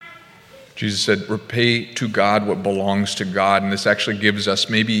Jesus said, repay to God what belongs to God. And this actually gives us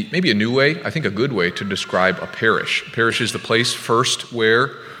maybe a new way, I think a good way to describe a parish. A parish is the place first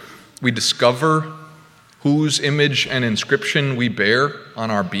where we discover whose image and inscription we bear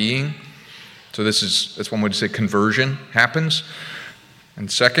on our being. So that's one way to say conversion happens. And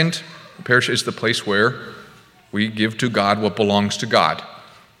second, a parish is the place where we give to God what belongs to God.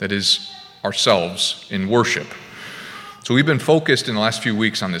 That is ourselves in worship. So we've been focused in the last few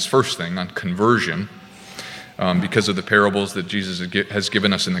weeks on this first thing, on conversion, because of the parables that Jesus has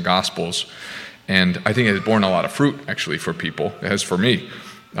given us in the Gospels. And I think it has borne a lot of fruit, actually, for people. It has for me.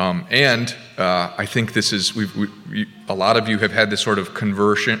 I think this is, a lot of you have had this sort of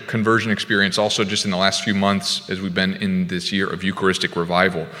conversion experience also just in the last few months as we've been in this year of Eucharistic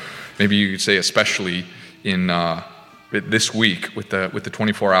revival. Maybe you could say especially in this week with the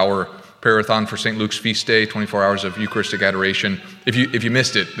 24-hour Prayer-a-thon for St. Luke's feast day, 24 hours of Eucharistic adoration. If you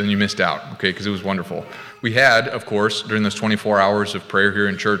missed it, then you missed out, okay, because it was wonderful. We had, of course, during those 24 hours of prayer here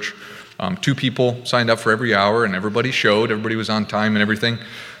in church, 2 people signed up for every hour, and everybody was on time and everything.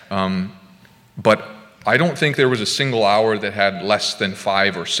 But I don't think there was a single hour that had less than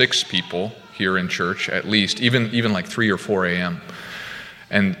 5 or 6 people here in church, at least, even like 3 or 4 a.m.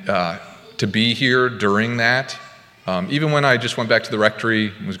 And to be here during that, even when I just went back to the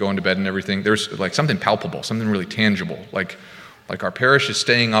rectory and was going to bed and everything, there's like something palpable, something really tangible. Like our parish is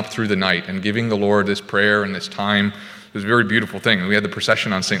staying up through the night and giving the Lord this prayer and this time. It was a very beautiful thing. And we had the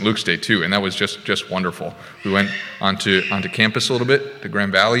procession on St. Luke's Day too, and that was just wonderful. We went onto campus a little bit, to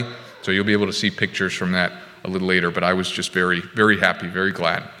Grand Valley, so you'll be able to see pictures from that a little later, but I was just very, very happy, very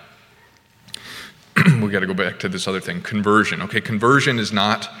glad. We got to go back to this other thing, conversion. Okay, conversion is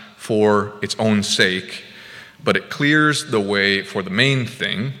not for its own sake, but it clears the way for the main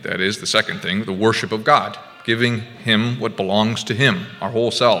thing, that is the second thing, the worship of God, giving Him what belongs to Him, our whole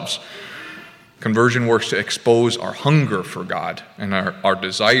selves. Conversion works to expose our hunger for God and our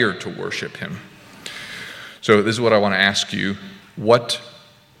desire to worship Him. So this is what I want to ask you.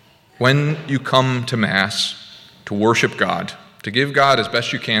 When you come to Mass to worship God, to give God as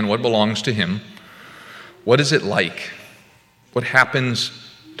best you can what belongs to Him, what is it like? What happens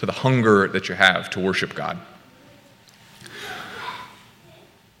to the hunger that you have to worship God?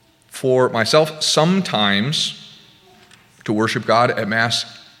 For myself, sometimes to worship God at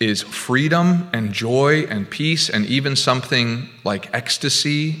Mass is freedom and joy and peace and even something like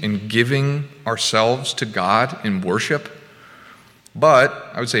ecstasy in giving ourselves to God in worship. But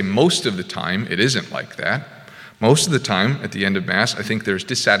I would say most of the time it isn't like that. Most of the time at the end of Mass, I think there's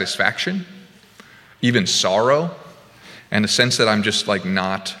dissatisfaction, even sorrow, and a sense that I'm just like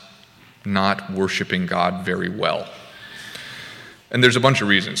not worshiping God very well. And there's a bunch of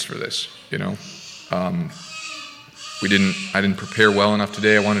reasons for this, you know. I didn't prepare well enough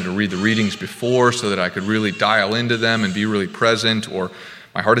today. I wanted to read the readings before so that I could really dial into them and be really present, or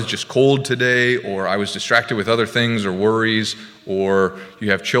my heart is just cold today, or I was distracted with other things or worries, or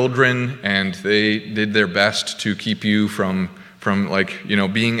you have children and they did their best to keep you from like, you know,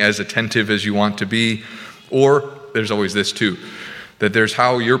 being as attentive as you want to be. Or there's always this too, that there's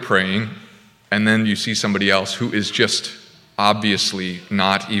how you're praying and then you see somebody else who is just obviously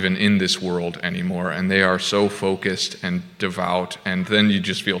not even in this world anymore, and they are so focused and devout, and then you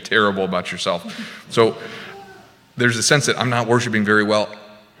just feel terrible about yourself. So there's a sense that I'm not worshiping very well,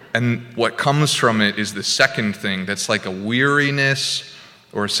 and what comes from it is the second thing that's like a weariness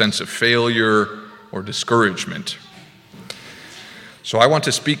or a sense of failure or discouragement. So I want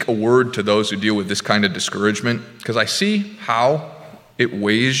to speak a word to those who deal with this kind of discouragement, because I see how it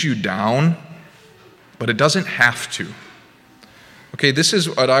weighs you down, but it doesn't have to. Okay, this is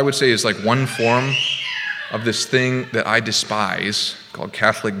what I would say is like one form of this thing that I despise called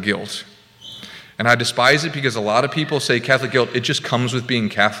Catholic guilt. And I despise it because a lot of people say Catholic guilt, it just comes with being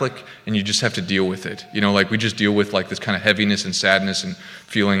Catholic and you just have to deal with it. You know, like we just deal with like this kind of heaviness and sadness and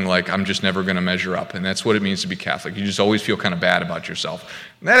feeling like I'm just never going to measure up. And that's what it means to be Catholic. You just always feel kind of bad about yourself.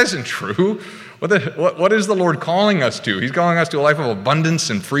 And that isn't true. What is the Lord calling us to? He's calling us to a life of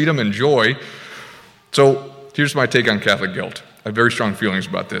abundance and freedom and joy. So here's my take on Catholic guilt. I have very strong feelings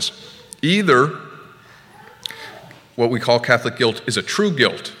about this. Either what we call Catholic guilt is a true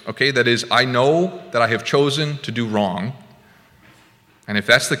guilt, okay? That is, I know that I have chosen to do wrong. And if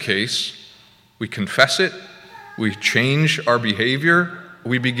that's the case, we confess it, we change our behavior,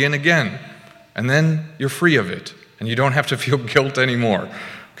 we begin again. And then you're free of it, and you don't have to feel guilt anymore.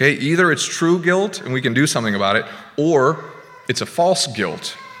 Okay? Either it's true guilt, and we can do something about it, or it's a false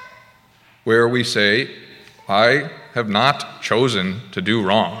guilt, where we say, I have not chosen to do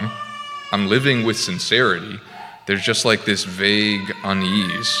wrong. I'm living with sincerity. There's just like this vague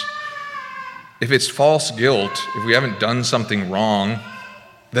unease. if it's false guilt, if we haven't done something wrong,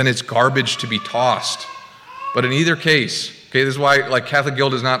 then it's garbage to be tossed. But in either case, okay, this is why Catholic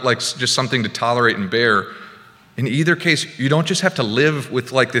guilt is not just something to tolerate and bear. In either case, you don't just have to live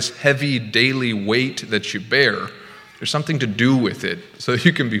with this heavy daily weight that you bear. There's something to do with it so that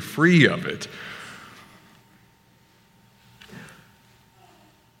you can be free of it.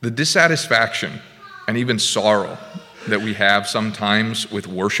 The dissatisfaction and even sorrow that we have sometimes with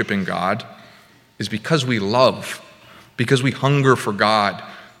worshiping God is because we love, because we hunger for God,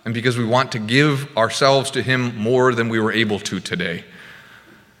 and because we want to give ourselves to Him more than we were able to today.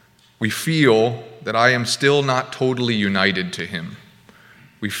 We feel that I am still not totally united to Him.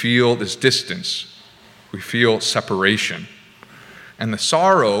 We feel this distance. We feel separation. And the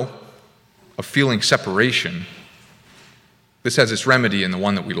sorrow of feeling separation, this has its remedy in the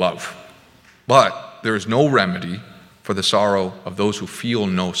one that we love. But there is no remedy for the sorrow of those who feel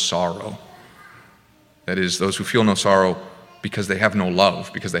no sorrow. That is, those who feel no sorrow because they have no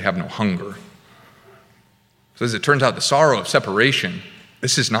love, because they have no hunger. So as it turns out, the sorrow of separation,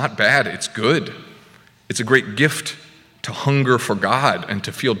 this is not bad, it's good. It's a great gift to hunger for God and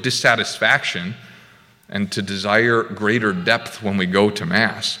to feel dissatisfaction and to desire greater depth when we go to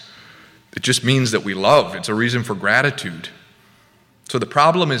Mass. It just means that we love. It's a reason for gratitude. So the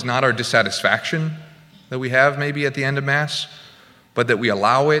problem is not our dissatisfaction that we have maybe at the end of Mass, but that we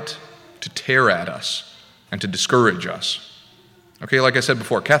allow it to tear at us and to discourage us. Okay, like I said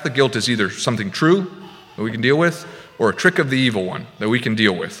before, Catholic guilt is either something true that we can deal with or a trick of the evil one that we can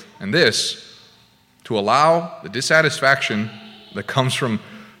deal with. And this, to allow the dissatisfaction that comes from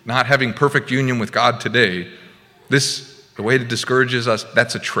not having perfect union with God today, this, the way it discourages us,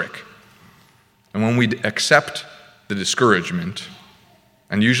 that's a trick. And when we accept the discouragement,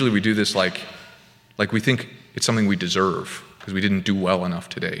 and usually we do this like we think it's something we deserve because we didn't do well enough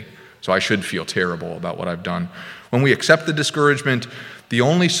today, so I should feel terrible about what I've done. When we accept the discouragement, the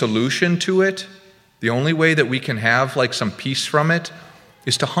only solution to it, the only way that we can have some peace from it,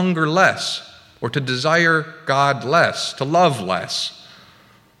 is to hunger less or to desire God less, to love less.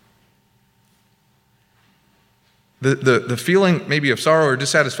 The feeling maybe of sorrow or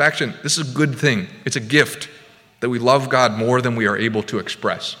dissatisfaction, this is a good thing. It's a gift that we love God more than we are able to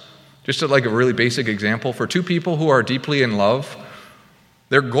express. Just a really basic example, for two people who are deeply in love,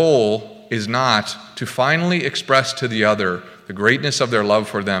 their goal is not to finally express to the other the greatness of their love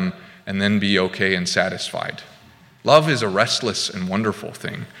for them and then be okay and satisfied. Love is a restless and wonderful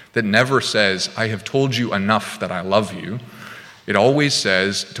thing that never says, I have told you enough that I love you. It always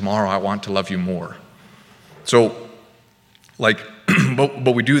says, tomorrow I want to love you more. So,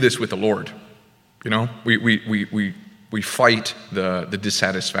 but we do this with the Lord. We fight the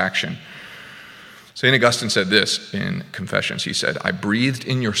dissatisfaction. St. Augustine said this in Confessions. He said, I breathed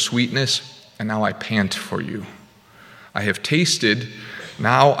in your sweetness, and now I pant for you. I have tasted,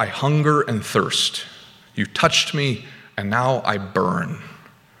 now I hunger and thirst. You touched me, and now I burn.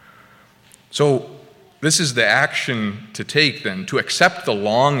 So this is the action to take then, to accept the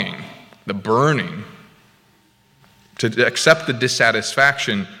longing, the burning, to accept the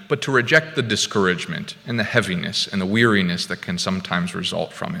dissatisfaction, but to reject the discouragement and the heaviness and the weariness that can sometimes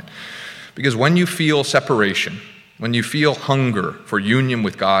result from it. Because when you feel separation, when you feel hunger for union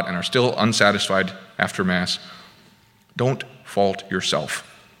with God and are still unsatisfied after Mass, don't fault yourself.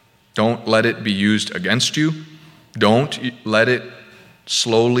 Don't let it be used against you. Don't let it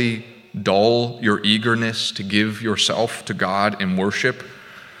slowly dull your eagerness to give yourself to God in worship.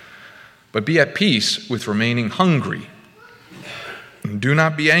 But be at peace with remaining hungry. And do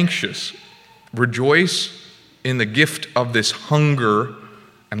not be anxious. Rejoice in the gift of this hunger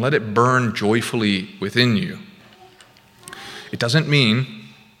and let it burn joyfully within you. It doesn't mean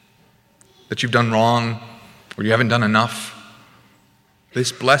that you've done wrong or you haven't done enough.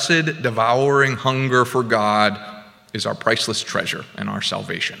 This blessed, devouring hunger for God is our priceless treasure and our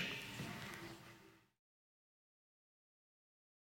salvation.